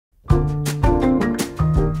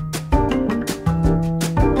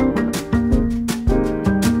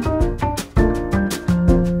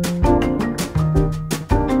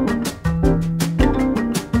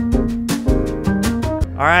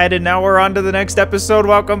side, and now we're on to the next episode.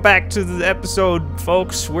 Welcome back to the episode,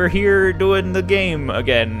 folks. We're here doing the game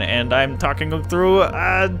again, and I'm talking through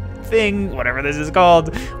a thing, whatever this is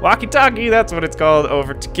called. Walkie-talkie, that's what it's called,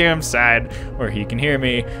 over to Cam's side, where he can hear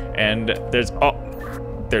me. And there's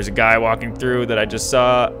a guy walking through that I just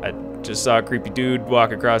saw. I just saw a creepy dude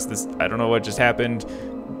walk across this. I don't know what just happened.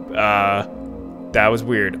 That was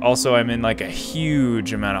weird. Also, I'm in like a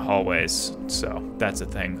huge amount of hallways, so that's a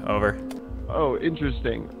thing. Over. Oh,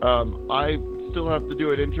 interesting. I still have to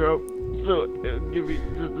do an intro, so give me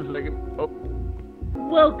just a second. Oh.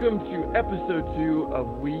 Welcome to episode 2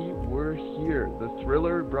 of We Were Here, the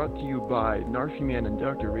thriller brought to you by Narfiman and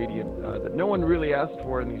Dr. Radiant, that no one really asked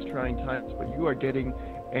for in these trying times, but you are getting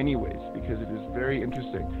anyways, because it is very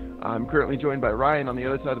interesting. I'm currently joined by Ryan on the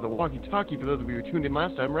other side of the walkie-talkie. For those of you who tuned in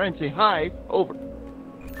last time, Ryan, say hi. Over.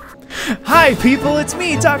 Hi, people, it's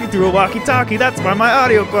me talking through a walkie-talkie. That's why my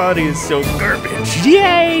audio quality is so garbage.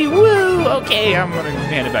 Yay! Woo! Okay, I'm gonna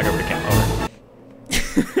hand it back over to Cam. Over.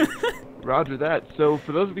 Roger that. So,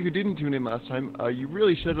 for those of you who didn't tune in last time, you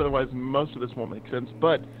really should, otherwise most of this won't make sense.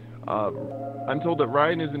 But I'm told that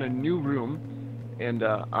Ryan is in a new room, and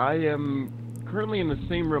I am currently in the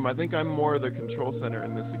same room. I think I'm more the control center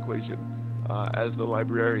in this equation, as the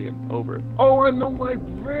librarian. Over. Oh, I'm the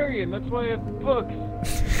librarian! That's why I have books!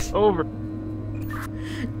 Over.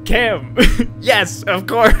 Cam! Yes, of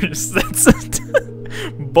course! That's...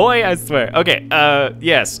 Boy, I swear. Okay,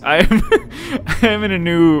 yes, I'm in a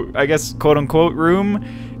new, I guess, quote-unquote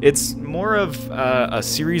room. It's more of a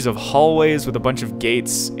series of hallways with a bunch of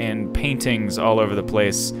gates and paintings all over the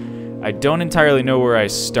place. I don't entirely know where I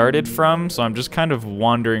started from, so I'm just kind of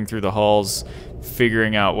wandering through the halls,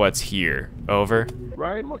 figuring out what's here. Over.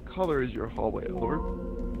 Ryan, what color is your hallway? Over.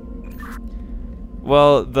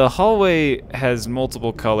 Well, the hallway has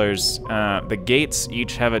multiple colors. The gates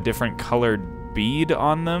each have a different colored bead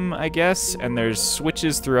on them, I guess, and there's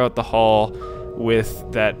switches throughout the hall with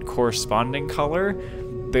that corresponding color.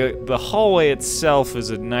 The hallway itself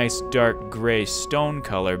is a nice dark gray stone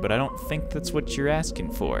color, but I don't think that's what you're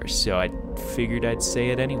asking for, so I figured I'd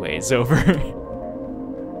say it anyways. Over.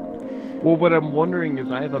 Well, what I'm wondering is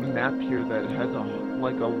I have a map here that has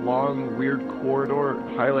a long weird corridor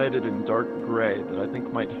highlighted in dark gray that I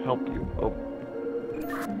think might help you. Oh.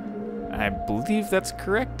 I believe that's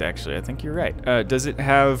correct, actually. I think you're right. Does it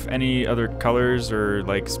have any other colors or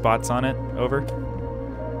like spots on it? Over.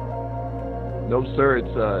 No, sir.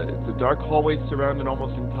 It's a dark hallway surrounded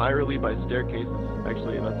almost entirely by staircases.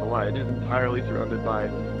 Actually, that's a lie. It is entirely surrounded by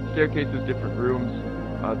staircases, different rooms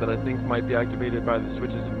that I think might be activated by the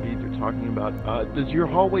switches and beads you're talking about. Does your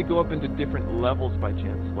hallway go up into different levels by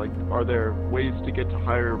chance? Like, are there ways to get to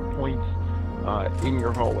higher points in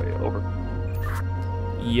your hallway? Over.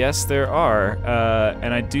 Yes, there are,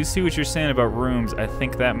 and I do see what you're saying about rooms. I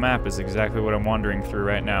think that map is exactly what I'm wandering through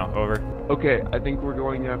right now. Over. Okay, I think we're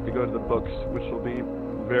going to have to go to the books, which will be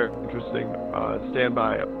very interesting. Stand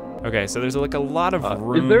by. Okay, so there's like a lot of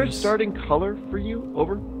rooms. Is there a starting color for you?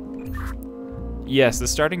 Over. Yes, the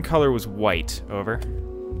starting color was white. Over.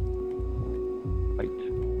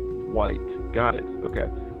 White. Got it. Okay.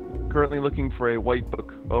 Currently looking for a white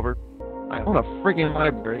book. Over. I own a freaking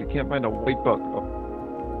library. I can't find a white book. Oh.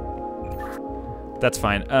 That's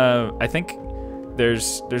fine. I think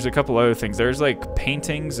there's a couple other things. There's like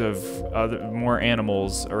paintings of more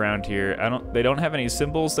animals around here. They don't have any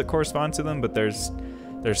symbols that correspond to them, but there's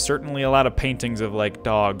certainly a lot of paintings of like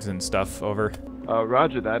dogs and stuff. Over.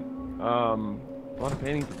 Roger that. A lot of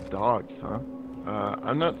paintings of dogs, huh?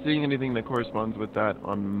 I'm not seeing anything that corresponds with that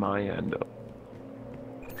on my end.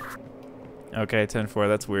 Okay, 10-4,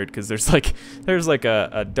 that's weird, because there's like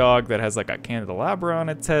a dog that has like a candelabra on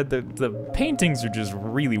its head. The paintings are just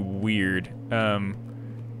really weird.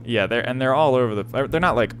 Yeah, they're all over they're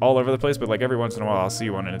not like all over the place, but like every once in a while I'll see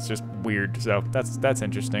one and it's just weird. So that's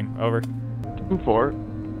interesting. Over.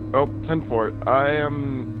 10-4. Oh, 10-4. I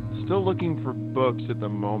am still looking for books at the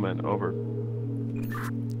moment. Over.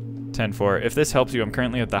 10-4. If this helps you, I'm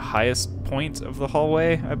currently at the highest point of the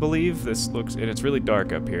hallway, I believe. And it's really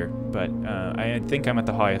dark up here, but I think I'm at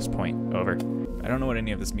the highest point. Over. I don't know what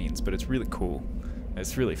any of this means, but it's really cool.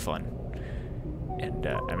 It's really fun. And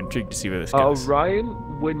I'm intrigued to see where this goes.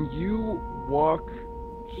 Ryan, when you walk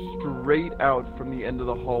straight out from the end of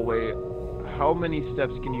the hallway, how many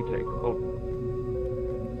steps can you take? Over.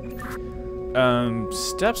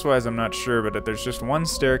 Steps-wise, I'm not sure, but there's just one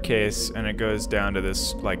staircase, and it goes down to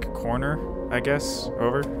this, like, corner, I guess.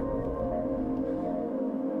 Over.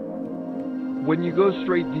 When you go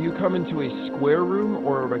straight, do you come into a square room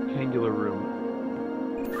or a rectangular room?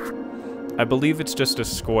 I believe it's just a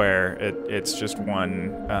square. It's just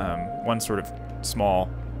one sort of small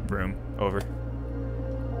room. Over.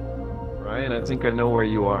 Ryan, I think I know where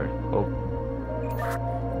you are. Oh.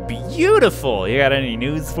 Beautiful. You got any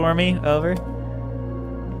news for me? Over.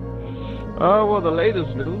 Well, the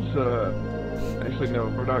latest news. Actually, no,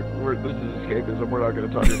 this is escapism. We're not going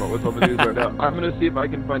to talk about what's on the news right now. I'm going to see if I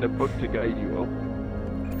can find a book to guide you. Oh.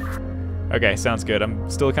 Okay, sounds good. I'm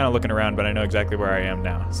still kind of looking around, but I know exactly where I am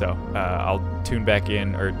now. So I'll tune back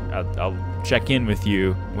in, or I'll check in with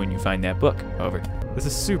you when you find that book. Over. This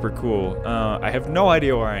is super cool. I have no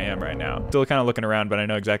idea where I am right now. Still kind of looking around, but I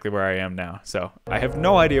know exactly where I am now. So I have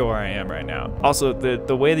no idea where I am right now. Also,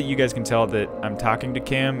 the way that you guys can tell that I'm talking to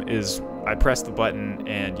Cam is I press the button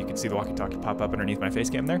and you can see the walkie-talkie pop up underneath my face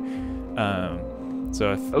cam there.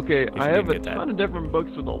 So if I have a ton of different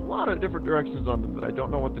books with a lot of different directions on them that I don't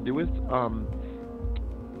know what to do with.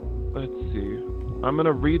 Let's see. I'm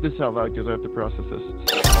gonna read this out loud because I have to process this.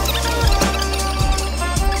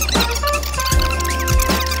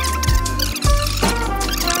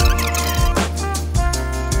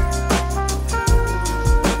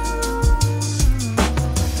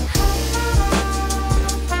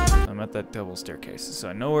 I'm at that double staircase, so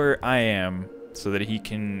I know where I am so that he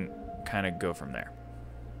can kind of go from there.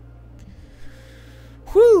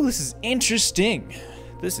 Whew, this is interesting.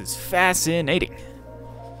 This is fascinating.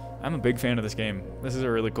 I'm a big fan of this game. This is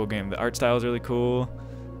a really cool game. The art style is really cool.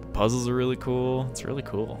 The puzzles are really cool. It's really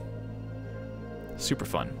cool. Super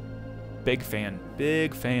fun. Big fan.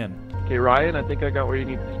 Big fan. Okay, Ryan, I think I got where you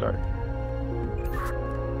need to start.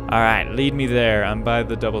 Alright, lead me there. I'm by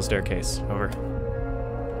the double staircase. Over.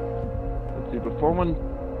 Let's see, before one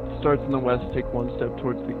starts in the west, take one step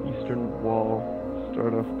towards the eastern wall.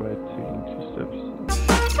 Start off by taking 2 steps.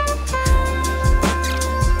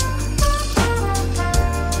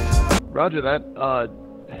 Roger that.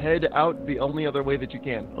 Head out the only other way that you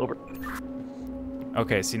can. Over.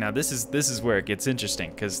 Okay, see now this is where it gets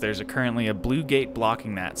interesting, because there's currently a blue gate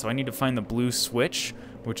blocking that, so I need to find the blue switch,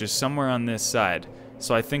 which is somewhere on this side.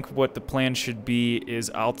 So I think what the plan should be is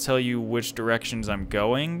I'll tell you which directions I'm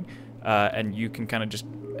going, and you can kind of just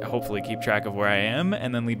hopefully keep track of where I am,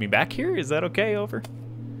 and then lead me back here. Is that okay? Over.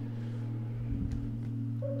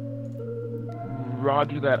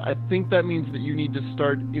 Roger that. I think that means that you need to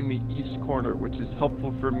start in the east corner, which is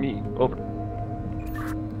helpful for me. Over.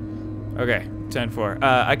 Okay, 10-4.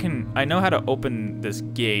 I know how to open this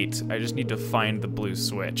gate. I just need to find the blue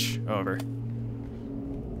switch. Over.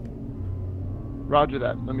 Roger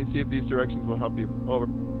that. Let me see if these directions will help you. Over.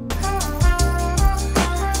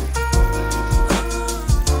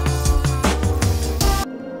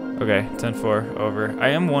 Okay, 10-4, over. I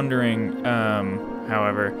am wondering,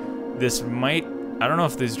 however, this might... I don't know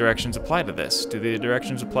if these directions apply to this. Do the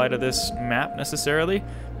directions apply to this map necessarily?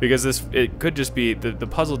 Because it could just be... The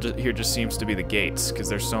puzzle here just seems to be the gates, because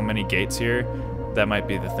there's so many gates here. That might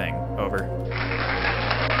be the thing. Over.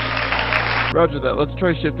 Roger that. Let's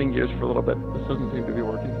try shifting gears for a little bit. This doesn't seem to be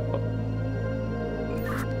working.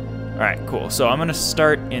 Alright, cool. So I'm going to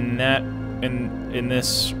start in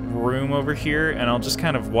this room over here, and I'll just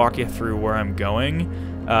kind of walk you through where I'm going,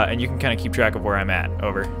 and you can kind of keep track of where I'm at.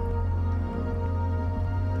 Over.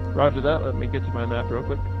 Roger that. Let me get to my map real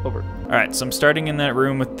quick. Over. Alright, so I'm starting in that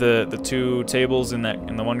room with the 2 tables in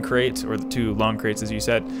the one crate, or the 2 long crates as you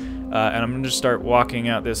said, and I'm going to start walking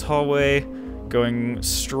out this hallway, going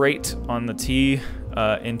straight on the T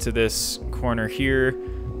into this corner here,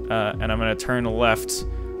 and I'm going to turn left,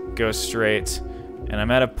 go straight, and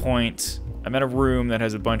I'm at a room that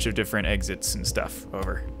has a bunch of different exits and stuff.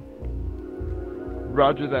 Over.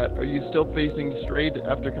 Roger that. Are you still facing straight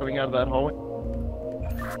after coming out of that hallway?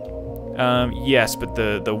 Yes, but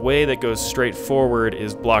the way that goes straight forward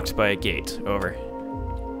is blocked by a gate. Over.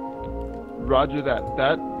 Roger that.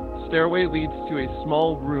 That stairway leads to a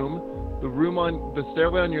small room. The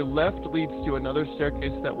stairway on your left leads to another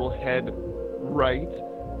staircase that will head right,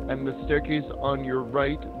 and the staircase on your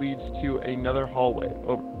right leads to another hallway.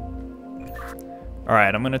 Over.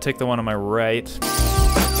 Alright, I'm gonna take the one on my right.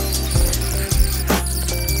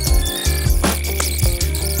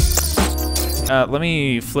 Let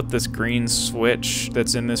me flip this green switch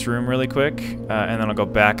that's in this room really quick, and then I'll go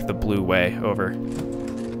back the blue way. Over.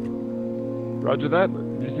 Roger that.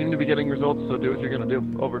 You seem to be getting results, so do what you're gonna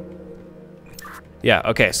do. Over. Yeah,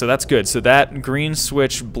 okay, so that's good. So that green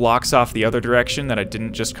switch blocks off the other direction that I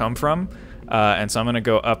didn't just come from, and so I'm gonna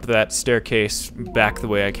go up that staircase back the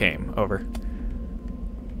way I came. Over.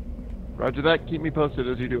 Roger that. Keep me posted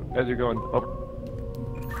as you're going. Over.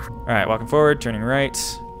 Alright, walking forward, turning right.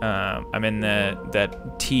 I'm in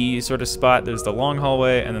that T sort of spot. There's the long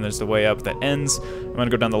hallway, and then there's the way up that ends. I'm gonna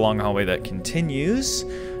go down the long hallway that continues.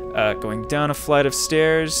 Going down a flight of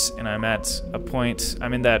stairs, and I'm at a point,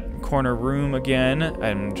 I'm in that corner room again.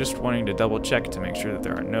 I'm just wanting to double check to make sure that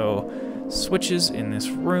there are no switches in this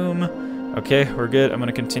room. Okay, we're good. I'm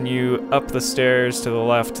gonna continue up the stairs to the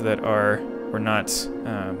left that are, or not,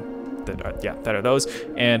 that are those.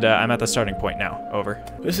 And I'm at the starting point now, over.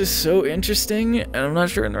 This is so interesting, and I'm not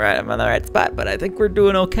sure I'm on the right spot, but I think we're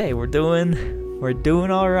doing okay. We're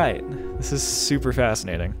doing all right. This is super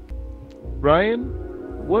fascinating. Ryan?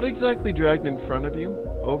 What exactly dragged in front of you?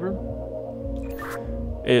 Over?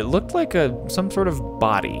 It looked like some sort of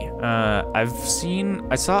body. I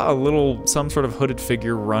saw some sort of hooded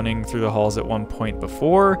figure running through the halls at one point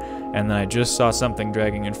before, and then I just saw something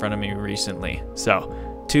dragging in front of me recently. So,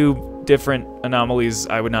 2 different anomalies.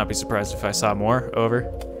 I would not be surprised if I saw more. Over.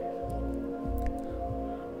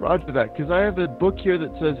 Roger that, because I have a book here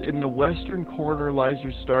that says, in the western corner lies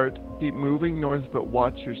your start. Keep moving north, but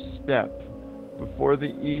watch your step. Before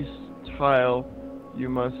the east tile, you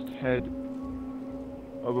must head...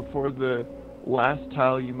 before the last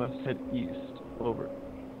tile, you must head east. Over.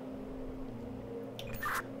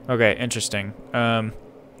 Okay, interesting.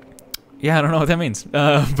 Yeah, I don't know what that means.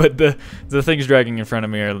 But the things dragging in front of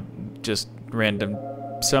me are just random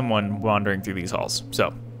someone wandering through these halls.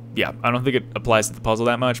 So, yeah, I don't think it applies to the puzzle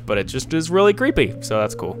that much, but it just is really creepy. So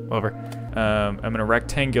that's cool. Over. I'm in a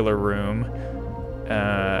rectangular room.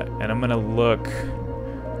 And I'm gonna look.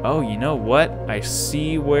 Oh, you know what? I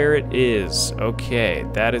see where it is. Okay,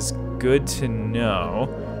 that is good to know.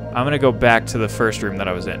 I'm gonna go back to the first room that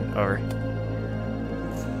I was in. Over.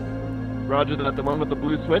 Roger that. The one with the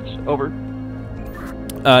blue switch. Over.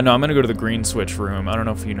 No, I'm gonna go to the green switch room. I don't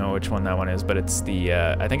know if you know which one that one is, but it's the.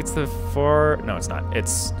 I think it's the far. No, it's not.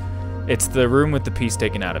 It's the room with the piece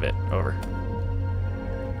taken out of it. Over.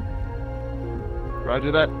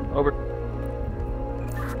 Roger that. Over.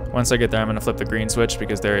 Once I get there, I'm gonna flip the green switch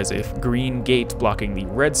because there is a green gate blocking the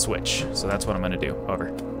red switch. So that's what I'm gonna do.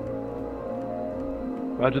 Over.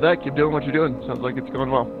 Roger that. Keep doing what you're doing. Sounds like it's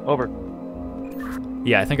going well. Over.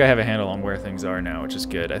 Yeah, I think I have a handle on where things are now, which is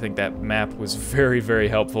good. I think that map was very, very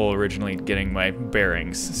helpful originally getting my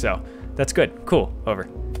bearings. So that's good. Cool. Over.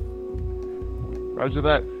 Roger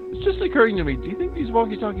that. It's just occurring to me. Do you think these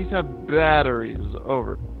walkie-talkies have batteries?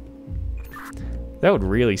 Over. That would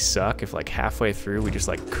really suck if like halfway through we just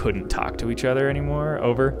like couldn't talk to each other anymore.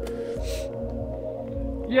 Over.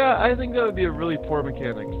 Yeah, I think that would be a really poor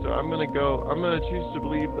mechanic. So I'm gonna choose to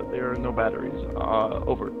believe that there are no batteries.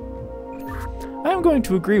 Over. I'm going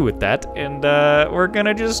to agree with that, and we're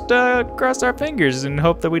gonna just cross our fingers and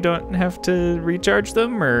hope that we don't have to recharge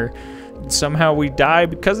them, or somehow we die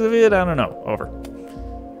because of it. I don't know. Over.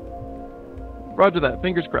 Roger that.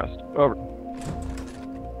 Fingers crossed. Over.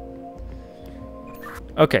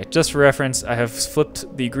 Okay, just for reference, I have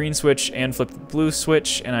flipped the green switch and flipped the blue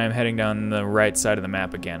switch, and I am heading down the right side of the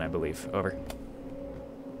map again, I believe. Over.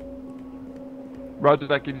 Roger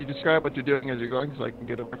that. Can you describe what you're doing as you're going so I can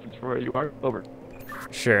get a reference for where you are? Over.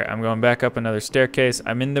 Sure. I'm going back up another staircase.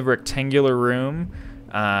 I'm in the rectangular room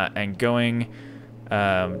and going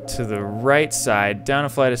to the right side, down a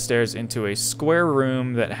flight of stairs into a square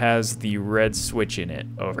room that has the red switch in it.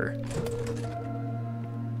 Over.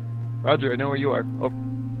 Roger, I know where you are. Over.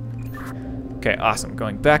 Okay, awesome.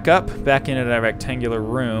 Going back up, back into that rectangular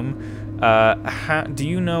room. Do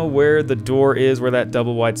you know where the door is, where that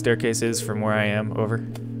double wide staircase is from where I am? Over.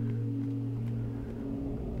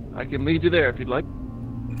 I can lead you there if you'd like.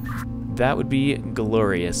 That would be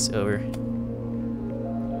glorious. Over.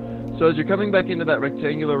 So as you're coming back into that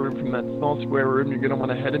rectangular room from that small square room, you're going to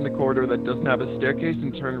want to head in the corridor that doesn't have a staircase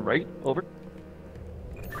and turn right. Over.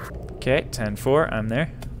 Okay, 10-4, I'm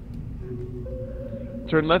there.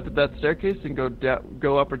 Turn left at that staircase and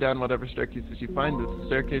go up or down whatever staircases you find. The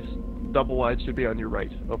staircase double wide should be on your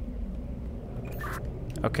right. Over.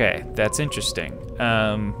 Okay, that's interesting.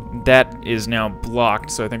 That is now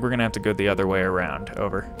blocked, so I think we're gonna have to go the other way around.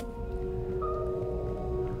 Over.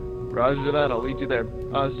 Roger that, I'll lead you there.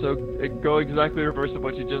 So go exactly reverse of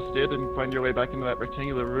what you just did and find your way back into that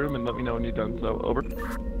rectangular room and let me know when you're done. So, over.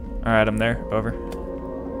 Alright, I'm there. Over.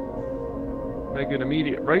 Make an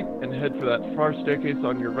immediate right and head for that far staircase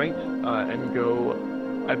on your right and go,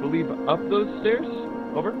 I believe, up those stairs.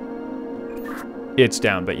 Over. It's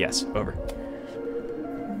down, but yes. Over.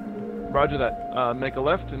 Roger that. Make a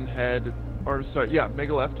left and head, or sorry, yeah, make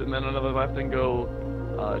a left and then another left and go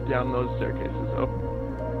down those staircases. Over.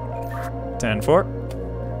 10-4.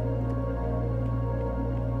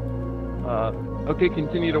 Okay,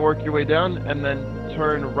 continue to work your way down and then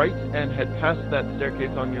turn right and head past that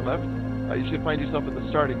staircase on your left. You should find yourself at the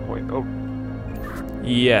starting point. Over.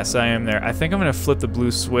 Yes, I am there. I think I'm gonna flip the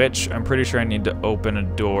blue switch. I'm pretty sure I need to open a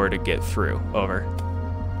door to get through. Over.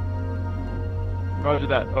 Roger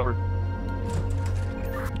that. Over.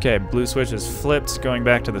 Okay, blue switch is flipped, going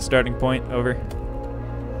back to the starting point. Over.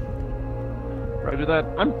 Roger that.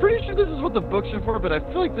 I'm pretty sure this is what the books are for, but I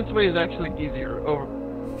feel like this way is actually easier. Over.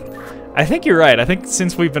 I think you're right. I think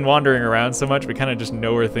since we've been wandering around so much, we kind of just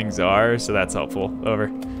know where things are, so that's helpful. Over.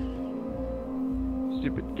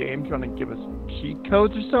 Stupid game trying to give us cheat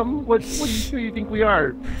codes or something? What do you think we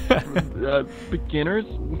are? Beginners?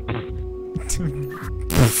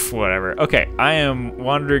 Whatever. Okay, I am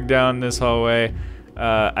wandering down this hallway.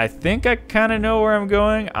 I think I kind of know where I'm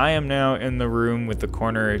going. I am now in the room with the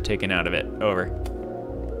corner taken out of it. Over.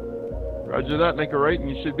 Roger that. Make a right and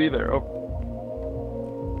you should be there. Over.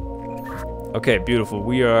 Okay, beautiful.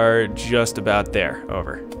 We are just about there.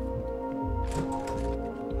 Over.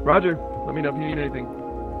 Roger. Let me know if you need anything.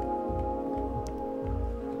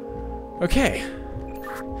 Okay.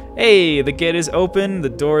 Hey, the gate is open, the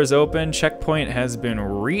door is open, checkpoint has been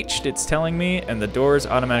reached, it's telling me, and the door is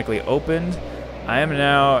automatically opened. I am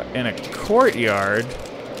now in a courtyard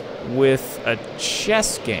with a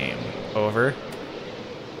chess game. Over.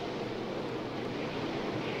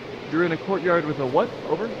 You're in a courtyard with a what?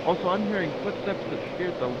 Over. Also, I'm hearing footsteps that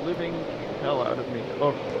scared the living hell out of me.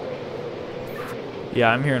 Over. Yeah,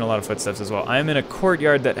 I'm hearing a lot of footsteps as well. I'm in a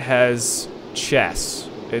courtyard that has chess.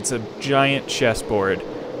 It's a giant chessboard.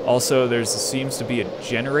 Also, there seems to be a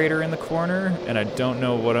generator in the corner, and I don't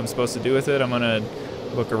know what I'm supposed to do with it. I'm gonna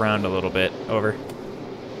look around a little bit. Over.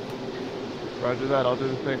 Roger that. I'll do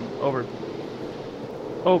the same. Over.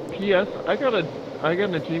 Oh, P.S. I got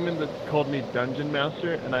an achievement that called me Dungeon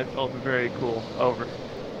Master, and I felt very cool. Over.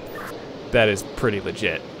 That is pretty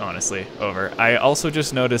legit, honestly. Over. I also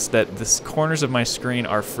just noticed that the corners of my screen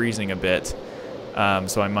are freezing a bit,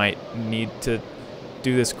 so I might need to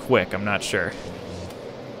do this quick. I'm not sure.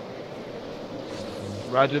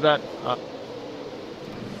 Roger that.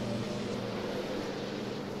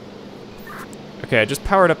 Okay, I just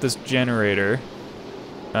powered up this generator,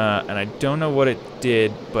 and I don't know what it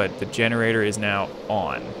did, but the generator is now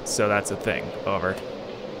on, so that's a thing. Over.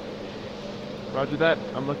 Roger that.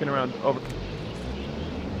 I'm looking around. Over.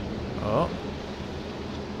 Oh.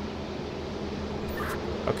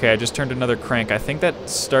 Okay, I just turned another crank. I think that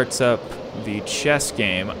starts up the chess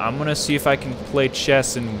game. I'm gonna see if I can play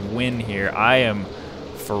chess and win here. I am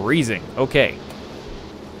freezing. Okay.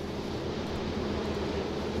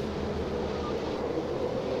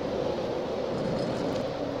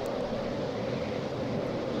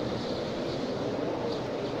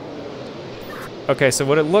 Okay, so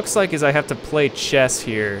what it looks like is I have to play chess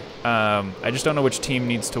here. I just don't know which team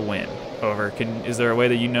needs to win. Over. Is there a way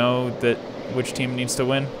that you know that which team needs to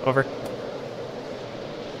win? Over.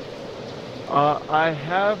 I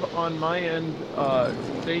have on my end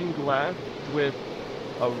stained glass with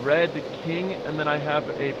a red king, and then I have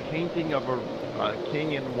a painting of a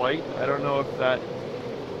king in white. I don't know if that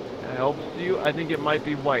helps you. I think it might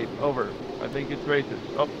be white. Over. I think it's racist.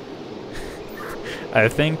 Oh. I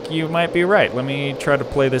think you might be right. Let me try to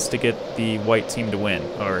play this to get the white team to win.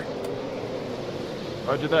 Over.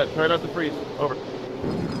 Roger that. Try not to freeze. Over.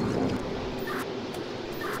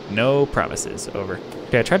 No promises. Over.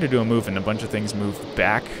 Okay, I tried to do a move and a bunch of things moved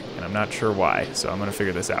back, and I'm not sure why, so I'm gonna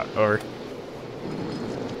figure this out. Over.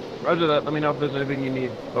 Roger that. Let me know if there's anything you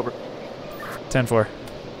need. Over. 10-4.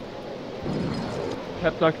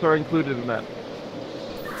 Pep talks are included in that.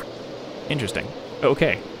 Interesting.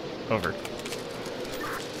 Okay. Over.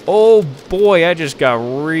 Oh boy, I just got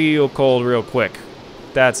real cold real quick.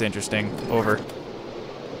 That's interesting. Over.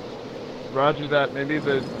 Roger that. Maybe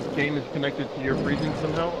the game is connected to your freezing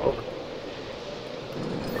somehow. Over.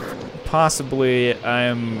 Possibly.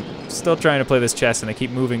 I'm still trying to play this chess and they keep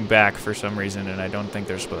moving back for some reason, and I don't think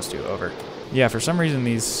they're supposed to. Over. Yeah, for some reason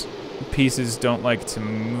these pieces don't like to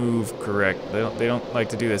move correct. They don't like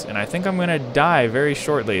to do this, and I think I'm gonna die very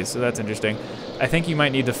shortly, so that's interesting. I think you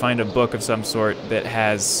might need to find a book of some sort that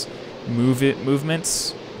has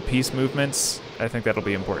movements, piece movements. I think that'll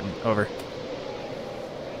be important. Over.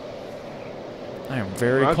 I am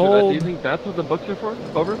very cold. Do you think that's what the books are for?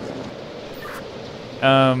 Over.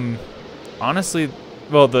 Honestly,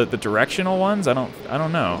 well, the directional ones, I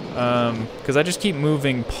don't know. Because I just keep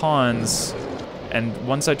moving pawns, and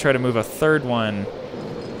once I try to move a third one,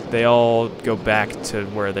 they all go back to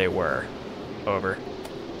where they were. Over.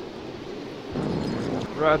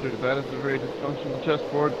 Roger, that is a very dysfunctional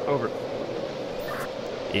chessboard. Over.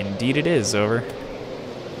 Indeed it is. Over.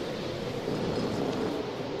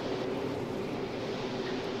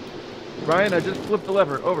 Ryan, I just flipped the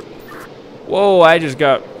lever. Over. Whoa, I just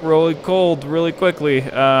got really cold really quickly.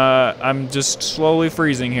 I'm just slowly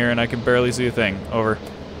freezing here and I can barely see a thing. Over.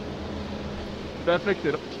 That fixed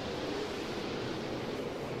it.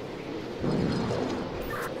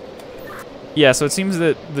 Yeah, so it seems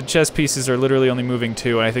that the chess pieces are literally only moving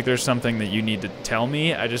 2, and I think there's something that you need to tell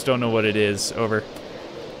me. I just don't know what it is. Over.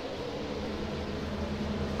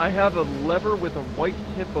 I have a lever with a white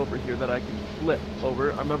tip over here that I can flip.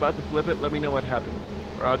 Over. I'm about to flip it. Let me know what happens.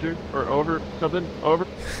 Roger. Or over. Something. Over.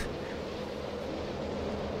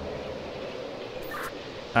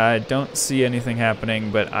 I don't see anything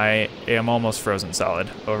happening, but I am almost frozen solid.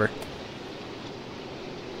 Over.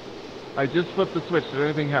 I just flipped the switch. Did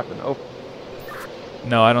anything happen? Oh.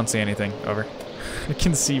 No, I don't see anything. Over. I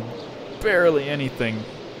can see barely anything.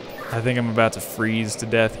 I think I'm about to freeze to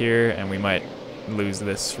death here, and we might lose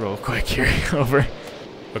this real quick here. Over.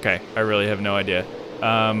 Okay, I really have no idea.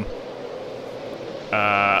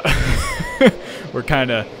 We're kind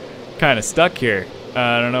of stuck here.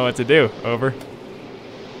 I don't know what to do. Over.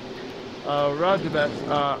 Roger that.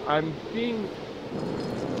 I'm seeing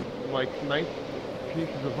like nice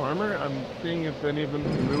pieces of armor. I'm seeing if any of them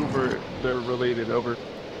can move or they're related. Over.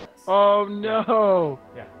 Oh no!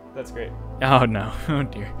 Yeah, that's great. Oh no. Oh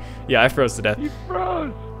dear. Yeah, I froze to death. You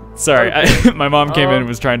froze. Sorry, Okay. my mom came in and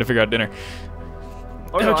was trying to figure out dinner.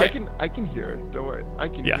 Oh no, Okay. I can hear her. Don't worry. I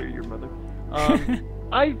can Yeah. hear your mother.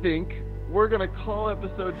 I think we're gonna call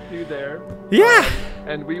episode 2 there. Yeah.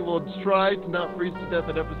 And we will try to not freeze to death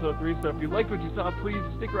at episode 3. So if you liked what you saw, please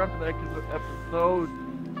stick around for the next episode.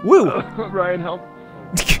 Woo. Ryan, help.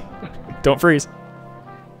 Don't freeze.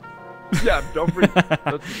 Yeah, don't freeze.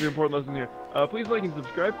 That's the important lesson here. Please like and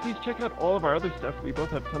subscribe. Please check out all of our other stuff. We both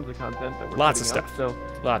have tons of content that we're Lots of putting stuff.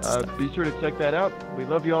 out, Lots of so stuff. be sure to check that out. We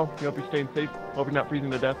love y'all. We hope you're staying safe. Hope you're not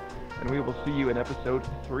freezing to death. And we will see you in episode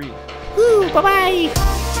 3. Woo. Bye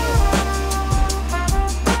bye.